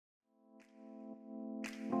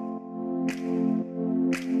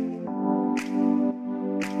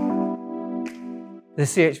The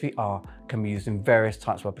CAHV-R can be used in various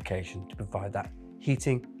types of applications to provide that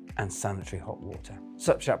heating and sanitary hot water.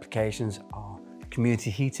 Such applications are community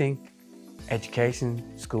heating,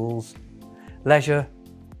 education, schools, leisure,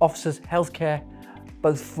 offices, healthcare,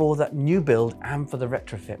 both for that new build and for the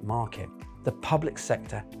retrofit market. The public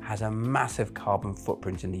sector has a massive carbon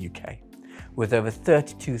footprint in the UK, with over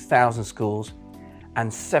 32,000 schools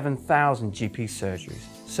and 7,000 GP surgeries.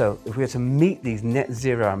 So if we are to meet these net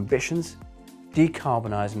zero ambitions,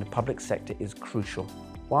 decarbonising the public sector is crucial.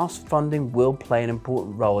 Whilst funding will play an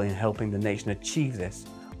important role in helping the nation achieve this,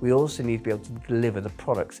 we also need to be able to deliver the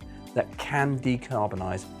products that can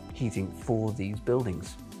decarbonise heating for these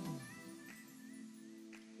buildings.